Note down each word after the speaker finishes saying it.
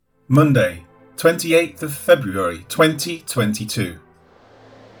Monday, 28th of February 2022.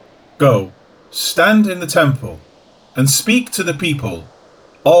 Go, stand in the temple, and speak to the people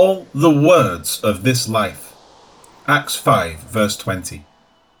all the words of this life. Acts 5 verse 20.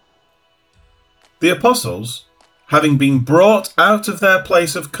 The apostles, having been brought out of their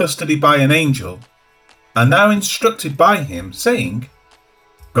place of custody by an angel, are now instructed by him, saying,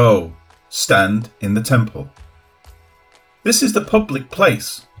 Go, stand in the temple. This is the public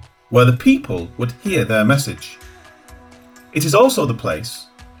place where the people would hear their message. It is also the place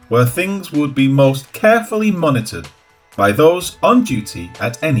where things would be most carefully monitored by those on duty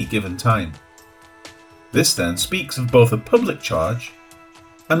at any given time. This then speaks of both a public charge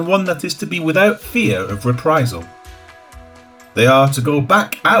and one that is to be without fear of reprisal. They are to go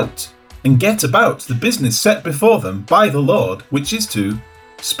back out and get about the business set before them by the Lord, which is to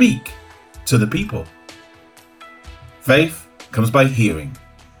speak to the people. Faith comes by hearing,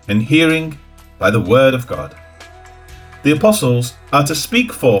 and hearing by the word of God. The apostles are to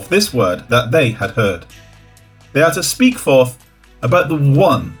speak forth this word that they had heard. They are to speak forth about the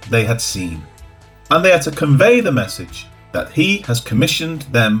one they had seen, and they are to convey the message that he has commissioned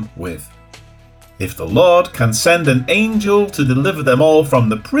them with. If the Lord can send an angel to deliver them all from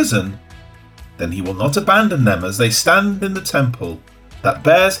the prison, then he will not abandon them as they stand in the temple that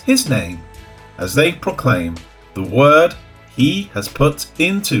bears his name, as they proclaim the word he has put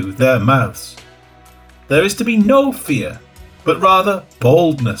into their mouths. There is to be no fear, but rather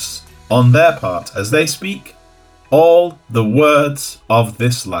boldness on their part as they speak all the words of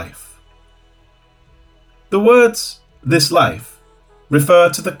this life. The words "this life" refer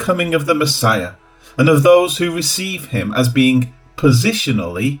to the coming of the Messiah and of those who receive him as being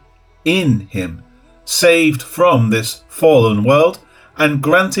positionally in him, saved from this fallen world and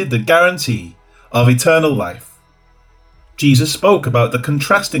granted the guarantee of eternal life. Jesus spoke about the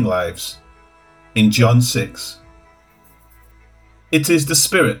contrasting lives in John 6. It is the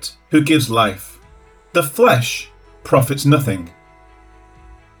Spirit who gives life. The flesh profits nothing.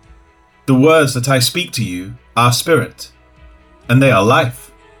 The words that I speak to you are spirit, and they are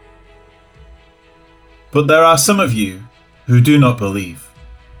life. But there are some of you who do not believe.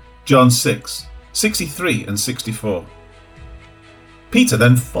 John 6, 63 and 64. Peter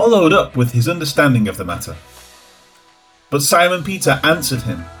then followed up with his understanding of the matter. But Simon Peter answered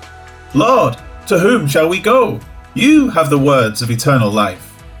him, Lord, to whom shall we go? You have the words of eternal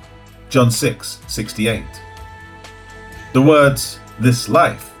life. John 6, 68. The words, this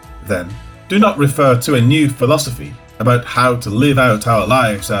life, then, do not refer to a new philosophy about how to live out our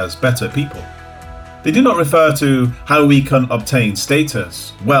lives as better people. They do not refer to how we can obtain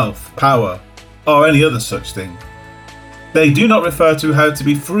status, wealth, power, or any other such thing. They do not refer to how to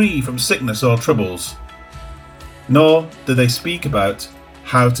be free from sickness or troubles. Nor do they speak about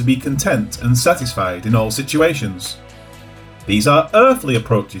how to be content and satisfied in all situations. These are earthly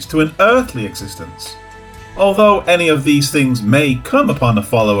approaches to an earthly existence. Although any of these things may come upon a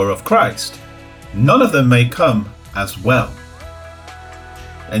follower of Christ, none of them may come as well.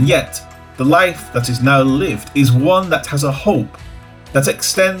 And yet, the life that is now lived is one that has a hope that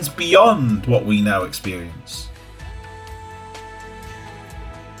extends beyond what we now experience.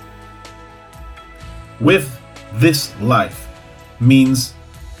 With this life means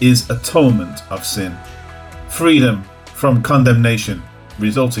is atonement of sin, freedom from condemnation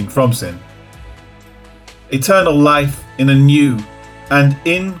resulting from sin, eternal life in a new and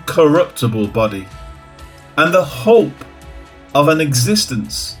incorruptible body, and the hope of an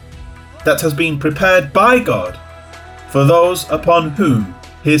existence that has been prepared by God for those upon whom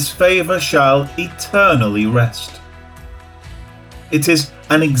his favour shall eternally rest. It is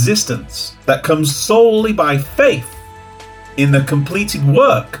an existence that comes solely by faith in the completed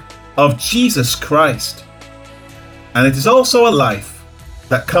work of Jesus Christ. And it is also a life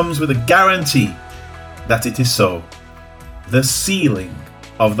that comes with a guarantee that it is so, the sealing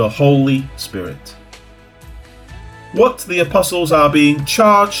of the Holy Spirit. What the apostles are being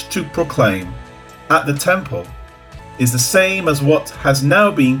charged to proclaim at the temple is the same as what has now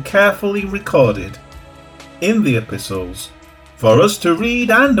been carefully recorded in the epistles for us to read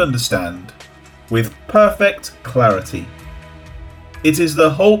and understand with perfect clarity. It is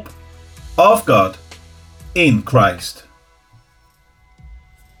the hope of God in Christ.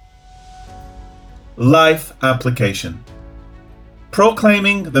 Life application.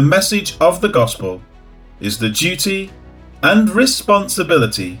 Proclaiming the message of the gospel is the duty and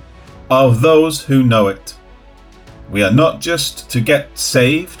responsibility of those who know it. We are not just to get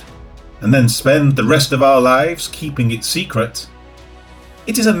saved and then spend the rest of our lives keeping it secret.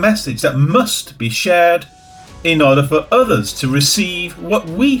 It is a message that must be shared in order for others to receive what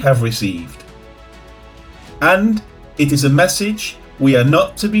we have received. And it is a message we are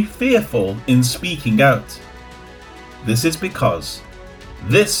not to be fearful in speaking out. This is because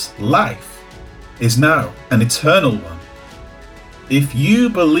this life is now an eternal one. If you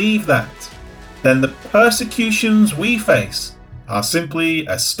believe that, then the persecutions we face are simply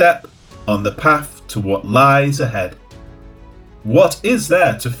a step on the path to what lies ahead. What is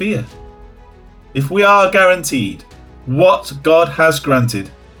there to fear? If we are guaranteed what God has granted,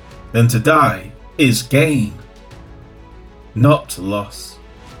 then to die is gain, not loss.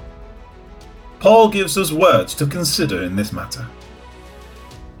 Paul gives us words to consider in this matter.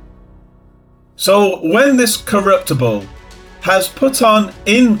 So when this corruptible has put on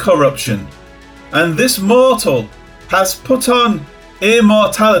incorruption, and this mortal has put on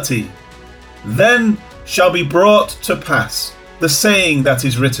immortality, then shall be brought to pass the saying that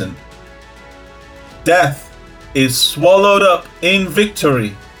is written, Death is swallowed up in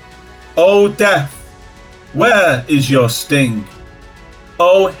victory. O death, where is your sting?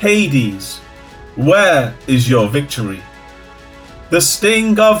 O Hades, where is your victory? The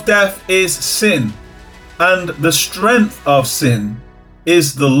sting of death is sin, and the strength of sin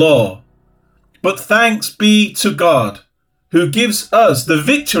is the law. But thanks be to God, who gives us the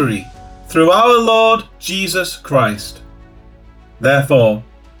victory through our Lord Jesus Christ. Therefore,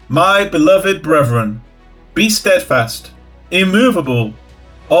 my beloved brethren, be steadfast, immovable,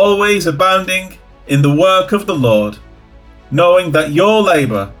 always abounding in the work of the Lord, knowing that your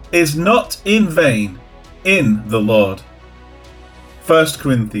labour is not in vain in the Lord. 1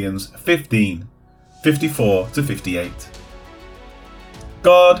 Corinthians 15, 54-58.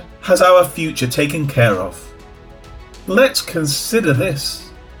 God has our future taken care of. Let's consider this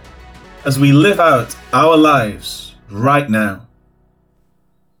as we live out our lives right now.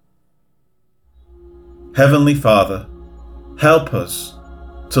 Heavenly Father, help us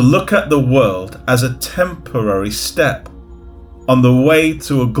to look at the world as a temporary step on the way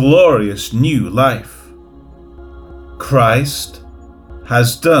to a glorious new life. Christ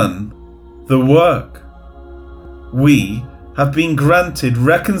has done the work. We have been granted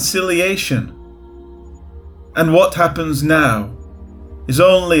reconciliation. And what happens now is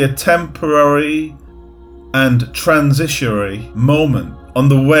only a temporary and transitionary moment on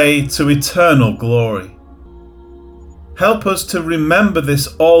the way to eternal glory. Help us to remember this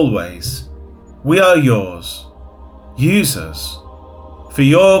always. We are yours. Use us for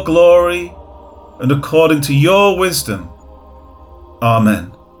your glory and according to your wisdom.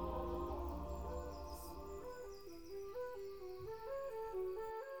 Amen.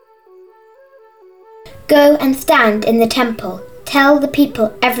 Go and stand in the temple. Tell the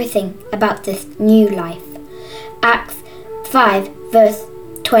people everything about this new life. Acts 5 verse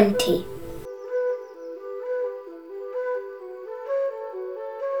 20.